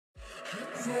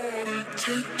Hey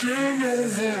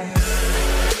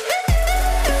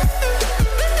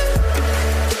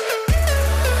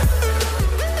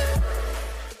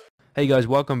guys,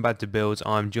 welcome back to Builds.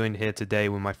 I'm joined here today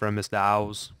with my friend Mr.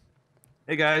 Owls.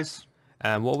 Hey guys.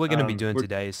 And what we're going to be doing we're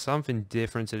today is something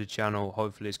different to the channel.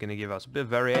 Hopefully it's going to give us a bit of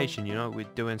variation, you know. We're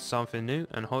doing something new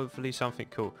and hopefully something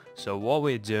cool. So what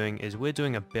we're doing is we're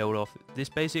doing a build off. This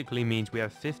basically means we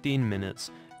have 15 minutes,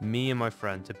 me and my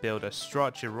friend, to build a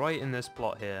structure right in this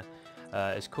plot here,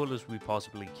 as cool as we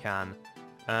possibly can.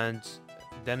 And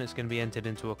then it's going to be entered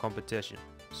into a competition.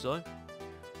 So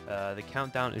the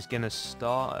countdown is going to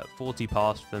start at 40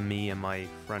 past for me and my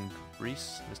friend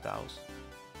Reese, Mr. Owls.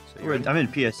 So I'm in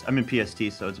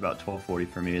PST, so it's about 12:40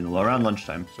 for me, around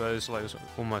lunchtime. So it's like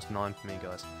almost 9 for me,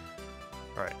 guys.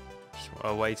 Alright,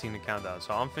 awaiting the countdown.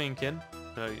 So I'm thinking,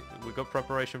 we've got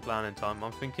preparation plan in time.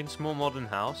 I'm thinking small modern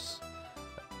house,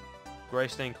 grey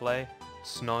stained clay,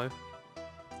 snow.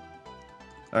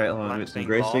 Alright, hold on, some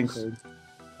grey stained clay.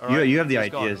 Right, you have the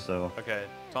ideas, so. Okay,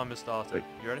 time is started. Wait.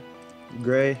 You ready?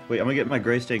 Grey. Wait, I'm gonna get my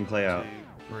grey stained clay out.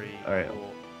 2, 3, Alright. 4.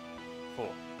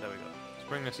 There we go. Let's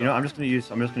bring this up. You know, I'm just gonna use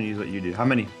what you do. How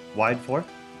many? Wide 4?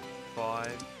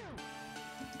 5,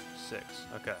 6.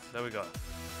 Okay, there we go.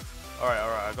 Alright,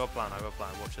 I got a plan.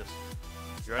 Watch this.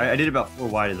 You ready? I did about 4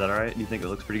 wide. Is that alright? Do you think it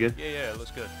looks pretty good? Yeah, it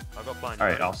looks good. I got a plan.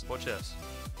 Alright, awesome. Watch this.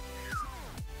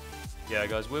 Yeah,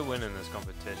 guys, we're winning this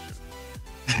competition.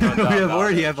 We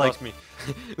already have like. Trust me.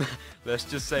 Let's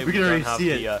just say we can don't already have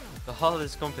see the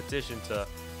hardest competition to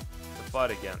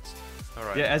fight against. All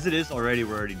right. Yeah, as it is already,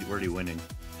 we're already winning.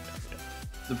 Yeah.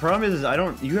 The problem is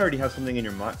you already have something in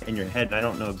your head, and I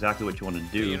don't know exactly what you want to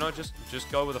do. You know, just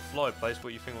go with the flow. Place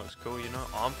what you think looks cool. You know,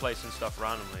 I'm placing stuff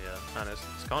randomly here, and it's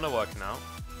kind of working out.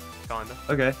 Kinda.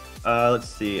 Okay. Let's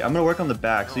see. I'm gonna work on the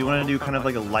back. So you want to do kind of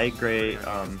like a light gray.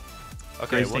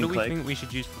 Okay, what do we think we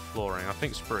should use for flooring? I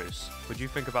think spruce. Would you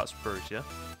think about spruce, yeah?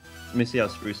 Let me see how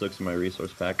spruce looks in my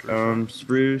resource pack.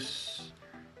 Spruce.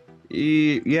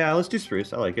 Yeah, let's do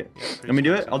spruce. I like it. Yeah, let me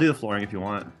do it. I'll do the flooring if you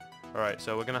want. Alright,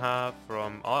 so we're gonna have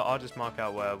from. I'll just mark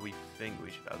out where we think we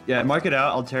should have. Yeah, mark it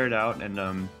out. I'll tear it out,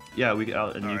 and yeah, we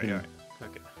out, and you can. Alright.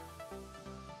 Okay.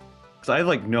 Cause I have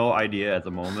like no idea at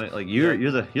the moment. Like you're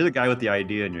the guy with the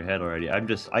idea in your head already. I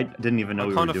didn't even know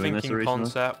we were doing this originally.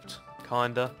 Concept,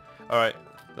 kinda. Alright,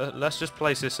 let's just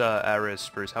place this area as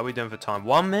spruce. How are we doing for time?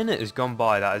 1 minute has gone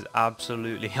by. That is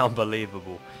absolutely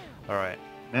unbelievable. Alright.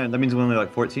 Man, that means we only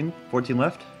like 14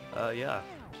 left? Yeah.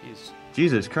 Jeez.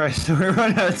 Jesus Christ, we're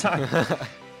running out of time.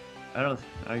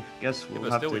 I guess we'll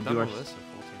have to do our... This in 14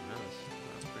 minutes.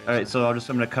 Alright, so I'm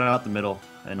gonna cut out the middle,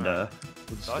 and so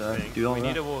I think do all we that.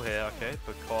 need a wall here, okay,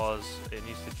 because it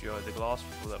needs to join the glass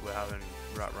that we're having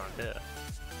right around here.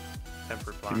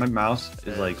 Temporary plan. See, my mouse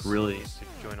is like really... needs to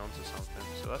join onto something.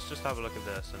 So let's just have a look at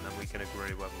this, and then we can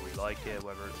agree whether we like it,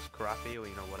 whether it's crappy, or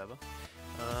whatever.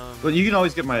 Well, you can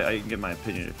always get I can get my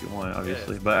opinion if you want,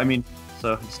 obviously. Yeah. But I mean,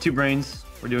 so it's 2 brains.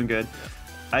 We're doing good.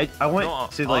 Yeah. I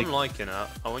want to like. I'm liking it.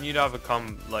 I want you to have a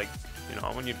come I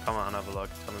want you to come out and have a look.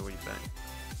 Tell me what you think.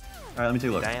 All right, let me take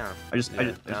a look. Damn. I just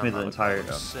made the entire.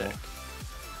 Sick.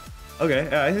 Okay,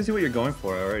 yeah, I can see what you're going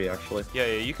for already, actually. Yeah,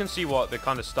 you can see what the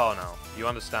kind of style now. You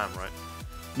understand, right?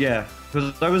 Yeah,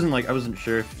 because I wasn't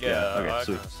sure. If, yeah, okay, I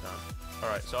sweet. understand.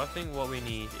 Alright, so I think what we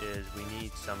need is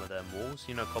some of them walls,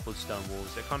 cobblestone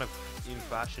walls. They're kind of in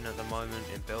fashion at the moment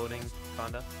in building,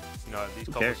 kinda. These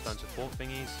cobblestone support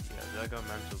thingies, yeah, they're going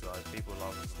mental, guys. People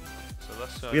love them. So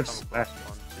let's we have come across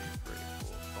 1, 2, 3,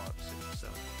 4, 5, 6,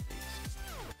 7,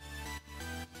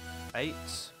 8.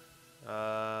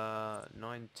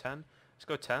 9, 10. Let's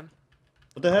go 10.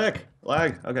 What the heck?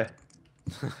 Lag. Okay.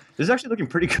 This is actually looking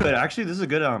pretty good. Actually, this is a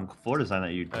good floor design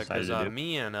that you decided to do.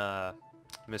 Me and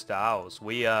Mr. Owls,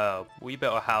 we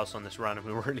built a house on this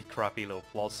randomly really crappy little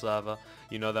plot server.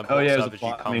 You know them plot servers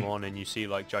you come on and you see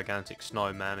like gigantic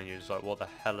snowmen and you're just like, what the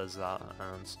hell is that?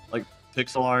 And like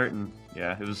pixel art, and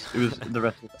yeah, it was the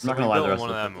rest. I'm not gonna lie, the rest one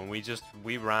of them, and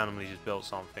we randomly just built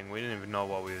something. We didn't even know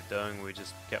what we were doing. We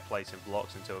just kept placing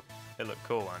blocks until it looked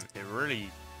cool, and it really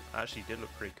actually did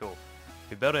look pretty cool.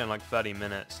 We built it in like 30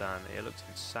 minutes, and it looked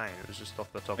insane. It was just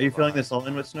off the top. Are you filling this all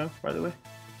in with snow, by the way?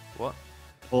 What?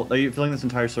 Well, are you filling this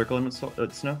entire circle in with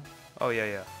snow? Oh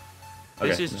yeah.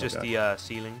 This is just the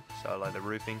ceiling, so like the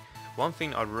roofing. One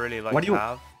thing I'd really like to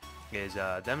have is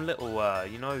them little,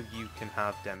 you can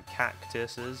have them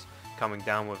cactuses coming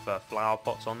down with flower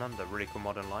pots on them. They're really cool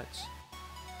modern lights.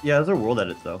 Yeah, those are world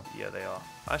edits though. Yeah, they are.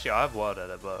 Actually, I have world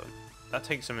edit, but that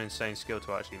takes some insane skill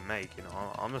to actually make.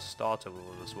 I'm a starter with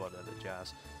all this world edit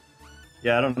jazz.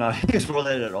 Yeah, I don't know. I think it's roll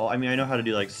that at all. I mean, I know how to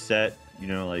do like set. You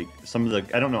know, like some of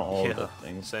the. I don't know all of the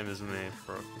things. Same as me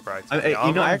for practice.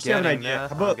 You know, I actually have an idea. There.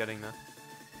 How about? I'm getting there.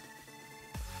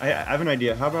 I have an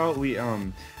idea. How about we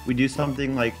do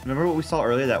something like, remember what we saw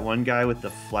earlier, that one guy with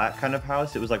the flat kind of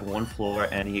house? It was like one floor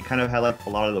and he kind of had like a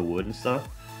lot of the wood and stuff.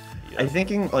 Yeah. I'm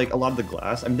thinking like a lot of the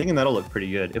glass. I'm thinking that'll look pretty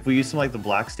good if we use some like the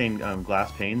black stained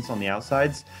glass panes on the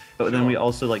outsides, but then we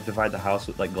also like divide the house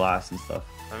with like glass and stuff.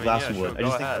 I mean, glass yeah, and wood. Sure, I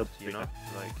just go ahead, think you know,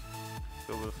 like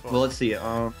fill with floor. well, let's see.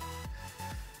 I'm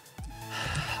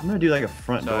gonna do like a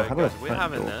front door. How about guys, a we're front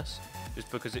having door? This just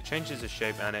because it changes the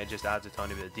shape and it just adds a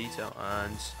tiny bit of detail.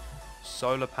 And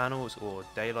solar panels, or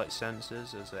daylight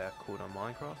sensors as they're called on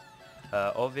Minecraft,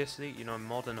 obviously, you know,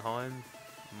 modern home,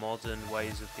 modern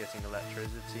ways of getting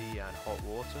electricity and hot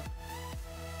water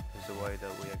is the way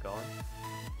that we are going.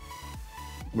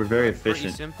 We're very efficient.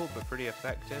 Pretty simple but pretty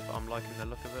effective. I'm liking the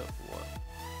look of it. What?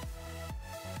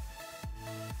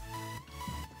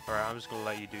 Alright, I'm just gonna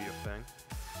let you do your thing.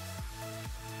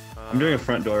 I'm doing a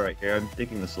front door right here. I'm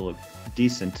thinking this will look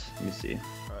decent. Let me see.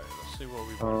 Alright, let's see what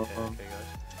we want here, okay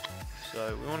guys.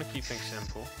 So we want to keep things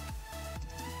simple.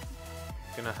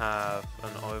 Gonna have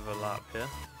an overlap here.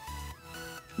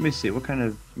 Let me see, what kind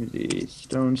of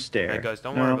stone stair? Hey guys,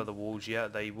 don't worry about the walls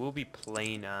yet. They will be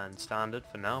plain and standard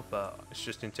for now, but it's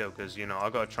just until, because you know I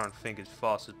gotta try and think as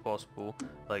fast as possible,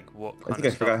 like what kind of I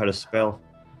think I forgot how to spell.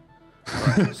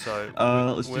 Right,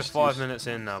 so we're 5 minutes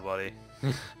in now, buddy.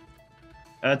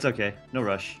 That's okay, no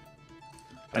rush.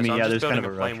 I mean, so yeah, I'm there's just kind of a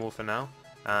building a plain wall for now,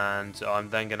 and I'm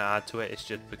then gonna add to it. It's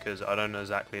just because I don't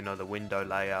exactly know the window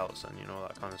layouts and you know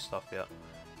that kind of stuff yet.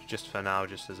 Just for now,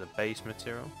 just as a base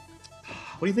material.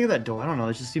 What do you think of that door? I don't know.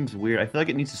 It just seems weird. I feel like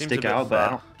it needs to stick out, but I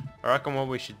don't. I reckon what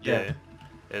we should do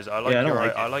is I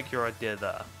like your idea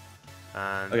there,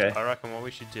 and I reckon what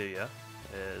we should do,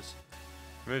 is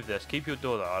remove this. Keep your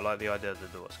door though. I like the idea of the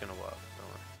door. It's gonna work.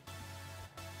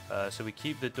 Don't worry. So we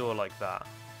keep the door like that,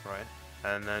 right?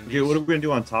 And then what are we gonna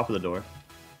do on top of the door?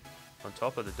 On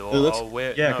top of the door?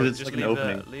 Because it's like an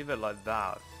opening. Leave it like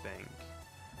that, I think.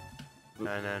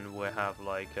 And then we'll have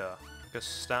like a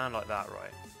stand like that,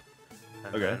 right?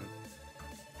 And then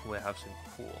we'll have some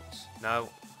quartz. Now,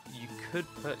 you could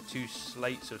put 2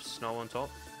 slates of snow on top.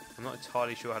 I'm not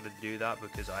entirely sure how to do that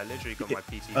because I literally got my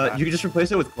PC back. You can just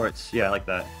replace it with quartz. Yeah, I like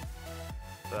that.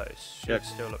 But it should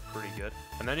still look pretty good.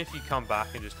 And then if you come back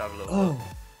and just have a little look.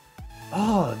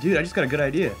 Oh, dude, I just got a good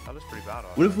idea. That looks pretty bad.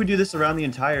 What if we do this around the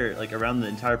entire,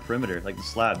 perimeter, like the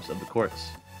slabs of the quartz?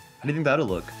 How do you think that'll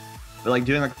look? But like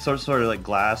doing like sort of like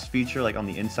glass feature like on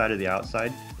the inside or the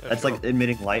outside. Yeah, that's like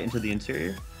emitting light into the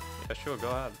interior. Yeah, sure,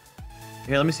 go ahead.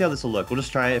 Here, let me see how this will look. We'll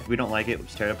just try it. If we don't like it, we'll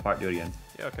just tear it apart, do it again.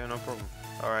 Yeah, okay, no problem.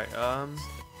 Alright,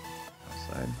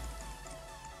 outside.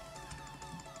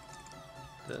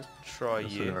 Let's try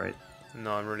you. Right.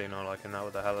 No, I'm really not liking that.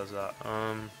 What the hell is that?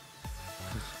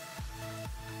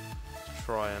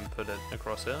 Try and put it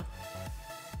across here.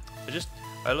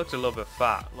 It looks a little bit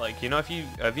fat. Like, you know,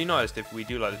 have you noticed if we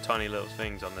do like the tiny little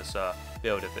things on this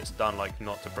build, if it's done like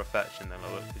not to perfection, then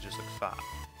it just looks fat.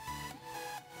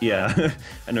 Yeah,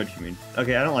 I know what you mean.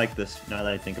 Okay, I don't like this now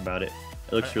that I think about it.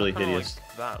 It looks really hideous.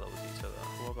 Like that little detail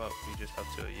there. What about we just have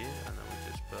 2 of you and then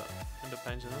we just put window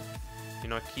panes in it? You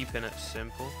know, keeping it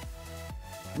simple.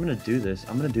 I'm gonna do this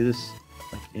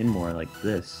like in more like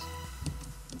this.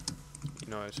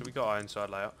 You know, so we got our inside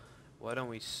layout. Why don't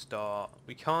we start?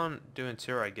 We can't do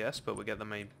interior, I guess, but we get the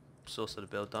main source of the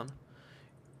build done.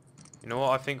 You know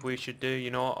what I think we should do? You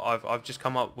know what? I've just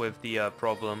come up with the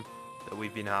problem that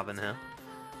we've been having here.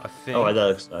 I think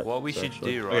what we should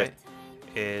do, right,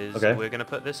 is we're gonna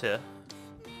put this here.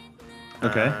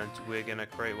 And we're gonna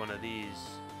create one of these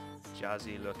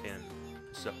jazzy looking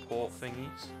support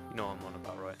thingies. You know what I'm on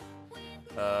about, right?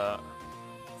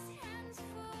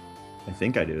 I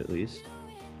think I do at least.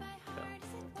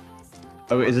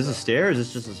 Oh, is this a stair or is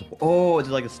this just a support? Oh, it's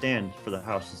like a stand for the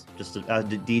house, just to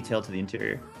add detail to the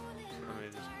interior.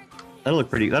 That'll look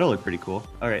pretty cool.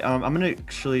 All right, I'm gonna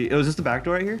actually. Oh, is this the back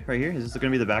door right here? Right here? Is this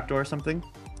gonna be the back door or something?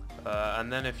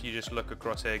 And then if you just look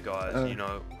across here, guys, you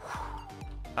know,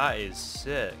 that is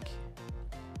sick.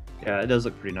 Yeah, it does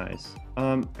look pretty nice. Here,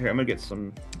 I'm gonna get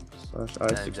some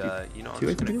 /I62. You know, I'm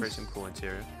just gonna create some cool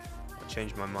interior. I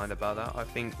changed my mind about that. I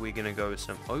think we're gonna go with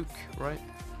some oak, right?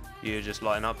 You just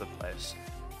lighten up the place.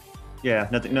 Yeah,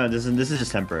 nothing. No, this is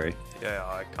just temporary. Yeah,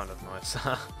 I kind of noticed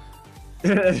that.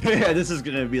 Yeah, this is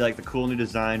gonna be like the cool new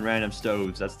design, random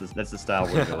stoves. That's the style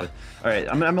we're going with. All right,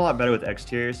 I'm a lot better with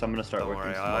exterior, so I'm gonna start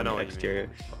working on the exterior.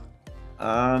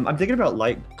 I'm thinking about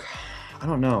light. I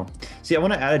don't know. See, I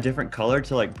want to add a different color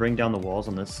to like bring down the walls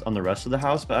on the rest of the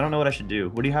house, but I don't know what I should do.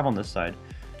 What do you have on this side?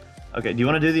 Okay, do you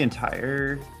want to do the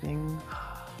entire thing?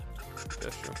 Yeah,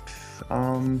 sure.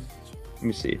 Let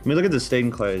me see. Let me look at the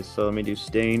stained clays. So let me do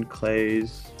stained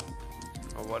clays.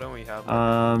 Oh, why don't we have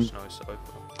like, snow sofa?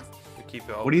 We keep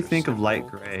it What do you ultra think of simple, light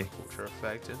gray? ultra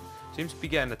effective. Seems to be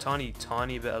getting a tiny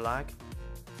bit of lag.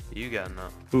 Are you getting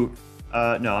that? Ooh,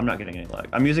 no, I'm not getting any lag.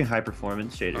 I'm using high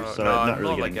performance shaders, so No, I'm not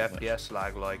really like getting FPS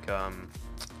lag, like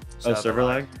server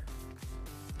lag.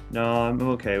 No, I'm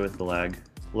okay with the lag.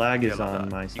 Lag is like on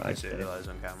that. my You can side. see it guys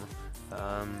on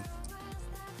camera.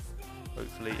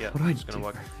 Hopefully, yeah, What do I it's gonna do?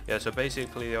 work. Yeah, so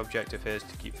basically the objective here is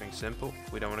to keep things simple.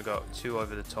 We don't want to go too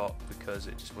over the top because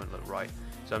it just wouldn't look right.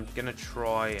 So I'm gonna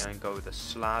try and go with a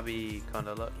slabby kind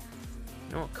of look.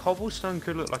 You know what, cobblestone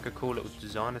could look like a cool little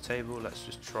designer table. Let's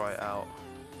just try it out.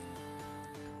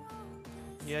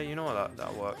 Yeah, you know what,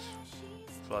 that works.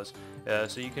 Fuzz. Yeah,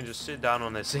 so you can just sit down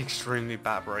on this extremely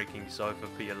back-breaking sofa,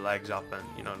 put your legs up, and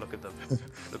you know look at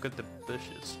the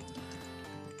bushes.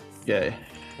 Yeah.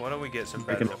 Why don't we get some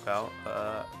bedrock out,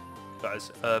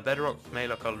 guys? Bedrock may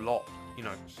look a lot, you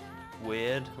know,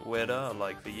 weirder,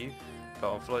 like for you,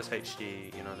 but on Flo's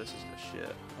HD, you know, this is the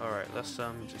shit. All right, let's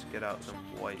just get out some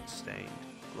white stained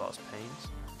glass panes.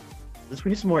 Let's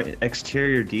need some more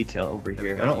exterior detail over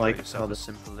here. I don't like how the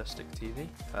simplistic TV.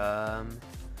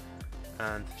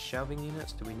 And shelving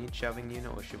units. Do we need shelving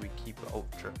unit, or should we keep it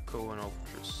ultra cool and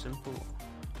ultra simple?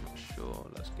 Not sure.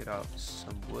 Let's get out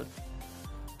some wood.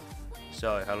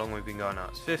 So, how long we've been going now?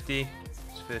 It's 50.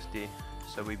 It's 50.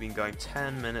 So we've been going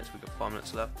 10 minutes. We've got 5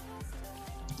 minutes left.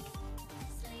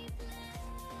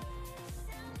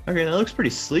 Okay, that looks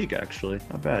pretty sleek actually.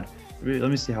 Not bad.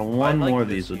 Let me see how one more of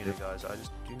these would do. Guys, I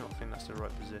just do not think that's the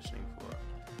right positioning for it.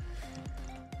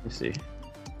 Let me see.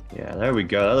 Yeah, there we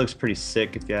go. That looks pretty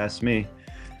sick if you ask me.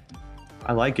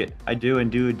 I like it. I do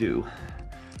and do.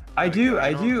 I do.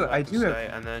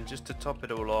 And then just to top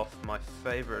it all off, my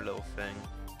favorite little thing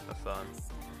for fun.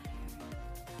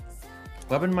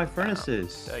 What happened to my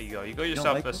furnaces? There you go. You got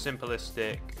yourself a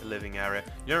simplistic living area.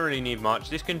 You don't really need much.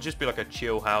 This can just be like a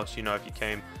chill house. You know, if you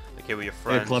came like here with your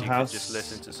friends, you could just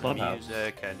listen to some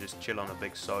music and just chill on a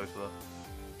big sofa,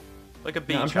 like a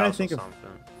beach house or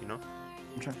something. You know?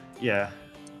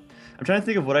 I'm trying to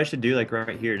think of what I should do like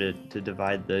right here to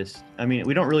divide this. I mean,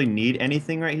 we don't really need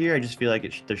anything right here. I just feel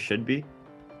like there should be,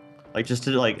 like just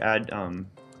to like add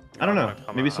I don't know,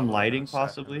 maybe some lighting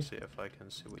possibly. See if I can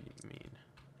see what you mean.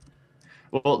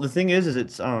 Well, the thing is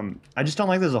it's I just don't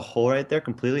like there's a hole right there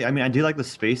completely. I mean, I do like the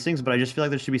spacings, but I just feel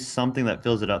like there should be something that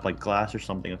fills it up, like glass or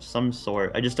something of some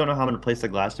sort. I just don't know how I'm gonna place the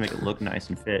glass to make it look nice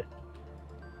and fit.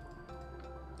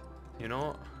 You know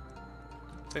what?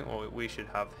 I think what we should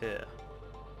have here.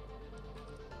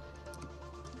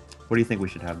 What do you think we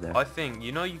should have there? I think,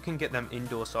 you know, you can get them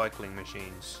indoor cycling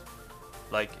machines.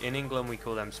 Like in England we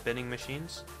call them spinning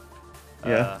machines.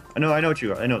 Yeah. I know what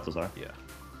you are. I know what those are. Yeah.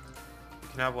 You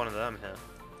can have one of them here.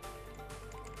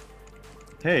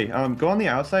 Hey, go on the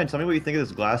outside and tell me what you think of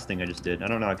this glass thing I just did. I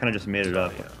don't know, I kind of just made it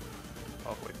up. Yeah.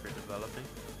 Halfway through developing.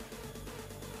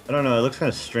 I don't know, it looks kind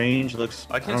of strange. It looks.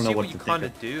 I don't know see what you to kind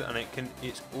of do, and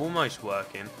it's almost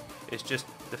working. It's just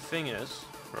the thing is,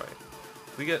 right?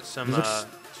 We get some.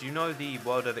 Do you know the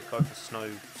World Edit code for snow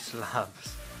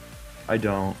slabs? I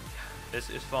don't. It's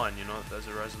fine, you know. There's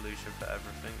a resolution for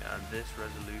everything, and this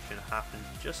resolution happens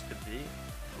just to be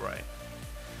grey.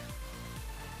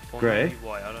 Or maybe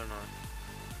white, I don't know.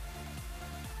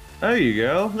 There you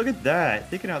go. Look at that.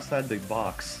 Thinking outside the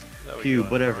box.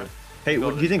 Cube, whatever. Right. Hey,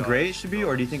 do you think gray it should be,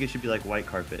 or do you think it should be like white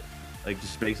carpet? Like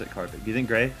just basic carpet. Do you think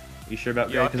gray? You sure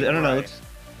about gray? Because I don't know.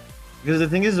 Because the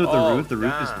thing is with the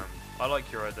roof is... I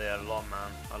like your idea a lot,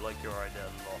 man. I like your idea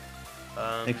a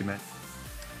lot. Thank you, man.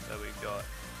 There we go.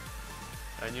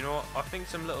 And you know what? I think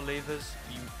some little levers,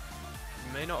 you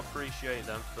may not appreciate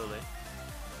them fully.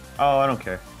 Oh, I don't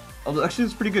care. Oh, actually,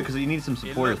 it's pretty good because you need some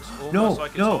support. It looks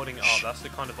like it's holding it up. That's the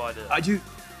kind of idea. I do.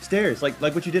 Stairs, like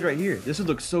what you did right here. This would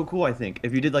look so cool, I think,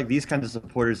 if you did like these kinds of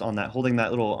supporters on that, holding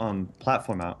that little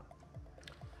platform out.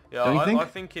 Yeah, I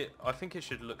think it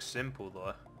should look simple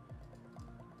though.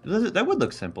 That would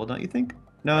look simple, don't you think?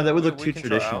 No, that would look too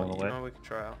traditional in a way. You know, we can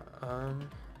try out.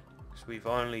 Because we've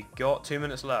only got 2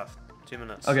 minutes left. 2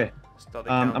 minutes. Okay.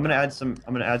 I'm gonna add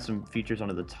some features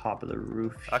onto the top of the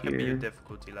roof here. That can be your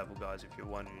difficulty level, guys. If you're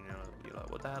wondering, you know, you're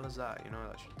like, what the hell is that? You know,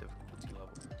 that's your difficulty level.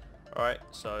 All right.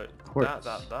 So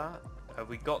that. Have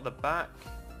we got the back?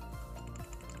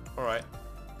 All right.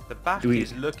 The back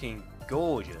is looking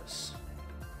gorgeous.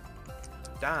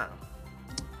 Damn.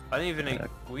 I didn't even think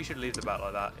we should leave the back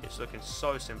like that. It's looking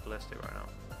so simplistic right now.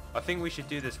 I think we should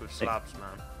do this with slabs,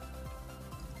 man.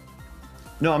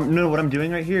 No, what I'm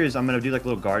doing right here is I'm gonna do like a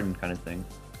little garden kind of thing.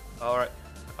 All right.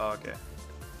 Oh, okay.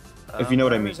 If you know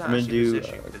what I Where mean. is it I'm gonna actually do.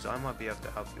 positioned? Because I might be able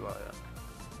to help you out here.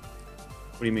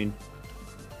 What do you mean?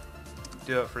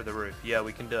 Do it through the roof. Yeah,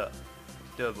 we can do it.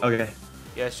 Doable. Okay.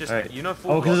 Yeah, it's just, Alright. you know,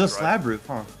 4 Oh, because blocks, it's a slab roof,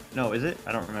 huh? No, is it?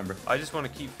 I don't remember. I just want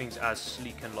to keep things as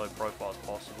sleek and low profile as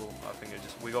possible. I think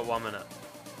we got 1 minute.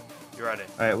 You ready?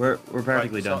 Alright, we're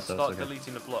practically Right, done, start so it's okay.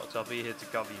 deleting the blocks. I'll be here to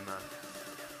cover you, man.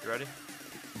 You ready?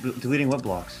 Deleting what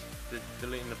blocks?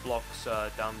 Deleting the blocks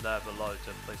down there below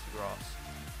to place the grass.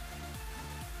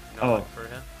 You know, Oh. like through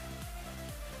here?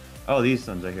 Oh, these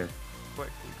ones right here. Quick,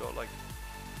 we got like...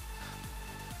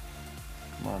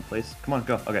 Come on, place. Come on,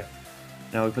 go. Okay.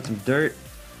 Now we put some dirt.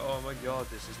 Oh my god,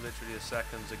 this is literally the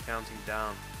seconds are counting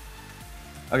down.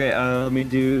 Okay, let me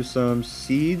do some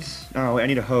seeds. Oh, wait, I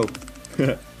need a hoe.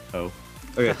 Oh.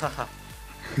 Okay.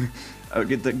 I'll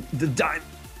get the dime.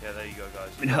 Yeah, there you go,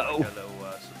 guys. No. Like a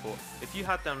little support. If you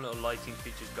had them little lighting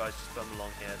features, guys, just put them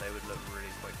along here. They would look really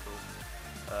quite cool.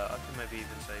 I could maybe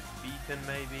even say beacon,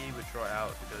 maybe. We'll try it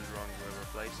out. If it goes wrong, we'll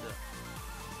replace it.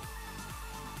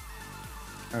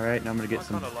 Alright, now I'm gonna get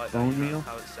some like bone that, you know, meal.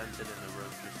 how it's centered in the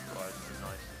room just provides a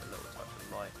nice little touch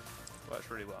of light. Works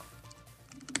really well.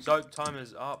 So, time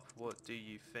is up. What do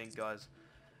you think, guys?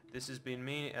 This has been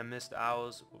me and Mr.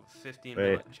 Owls with a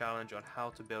 15-minute challenge on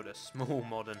how to build a small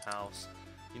modern house.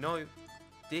 You know,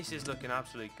 this is looking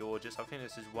absolutely gorgeous. I think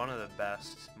this is one of the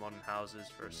best modern houses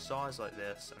for a size like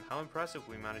this, and how impressive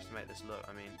we managed to make this look.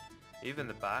 I mean, even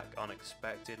the back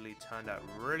unexpectedly turned out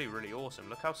really, really awesome.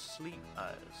 Look how sleek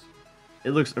that is.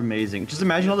 It looks amazing. Just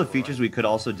imagine all the features we could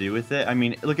also do with it. I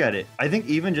mean, look at it. I think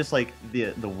even just like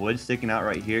the wood sticking out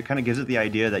right here kind of gives it the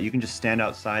idea that you can just stand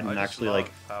outside and actually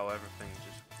like how everything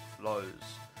just flows.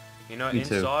 You know, Me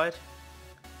too. inside.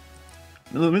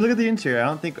 Let me look at the interior. I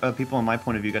don't think people on my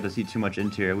point of view got to see too much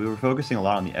interior. We were focusing a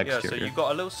lot on the exterior. Yeah, so you've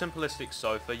got a little simplistic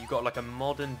sofa. You've got like a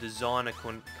modern designer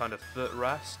kind of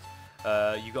footrest.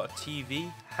 You've got a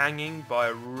TV hanging by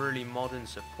a really modern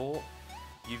support.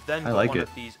 You've then got one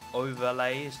of these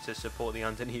overlays to support the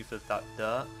underneath of that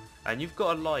dirt. And you've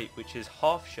got a light which is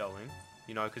half showing,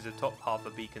 you know, because the top half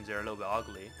of beacons are a little bit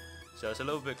ugly. So it's a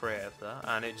little bit creative there.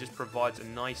 And it just provides a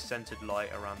nice centered light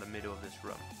around the middle of this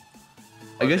room.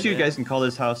 I guess you guys can call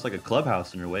this house like a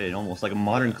clubhouse in a way, almost like a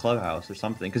modern clubhouse or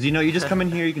something. Because, you know, you just come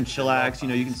in here, you can chillax, you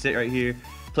know, you can sit right here,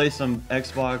 play some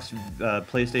Xbox,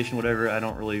 PlayStation, whatever. I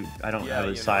don't have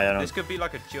a side. This could be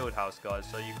like a chilled house, guys.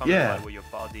 So you come in like with your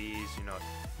buddies, you know,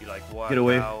 you like work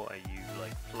out, and you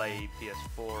like play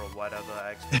PS4 or whatever,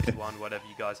 Xbox One, whatever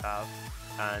you guys have.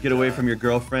 And get away from your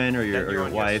girlfriend or your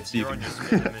wife. So you're on your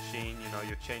spinning machine, you know,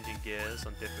 you're changing gears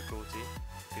on difficulty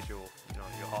because you're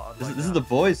hot. This is the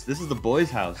boys. This is the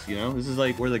boys' house. You know, this is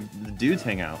like where the dudes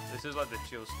hang out. This is like the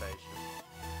chill station.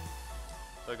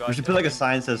 So guys, we should put like a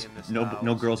sign that says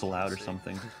no girls allowed or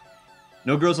something.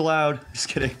 No girls allowed. Just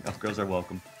kidding. No girls are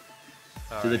welcome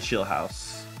to the chill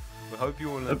house. We hope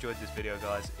you all enjoyed this video,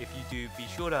 guys. If you do, be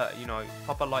sure to, you know,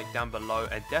 pop a like down below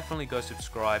and definitely go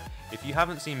subscribe. If you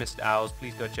haven't seen Mr. Owls,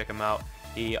 please go check him out.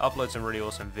 He uploads some really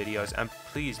awesome videos, and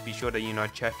please be sure to, you know,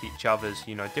 check each other's,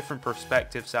 you know, different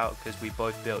perspectives out, because we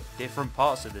both built different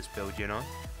parts of this build, you know,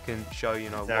 can show, you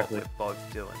know, what we're both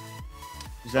doing.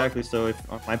 Exactly. So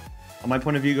if on my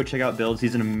point of view, go check out builds.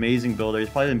 He's an amazing builder. He's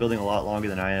probably been building a lot longer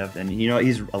than I have, and you know,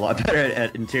 he's a lot better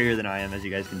at interior than I am, as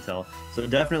you guys can tell. So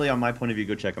definitely, on my point of view,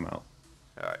 go check him out.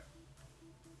 All right.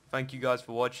 Thank you guys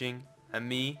for watching, and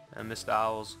me and Mr.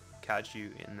 Owls catch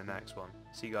you in the next one.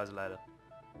 See you guys later.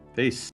 Peace.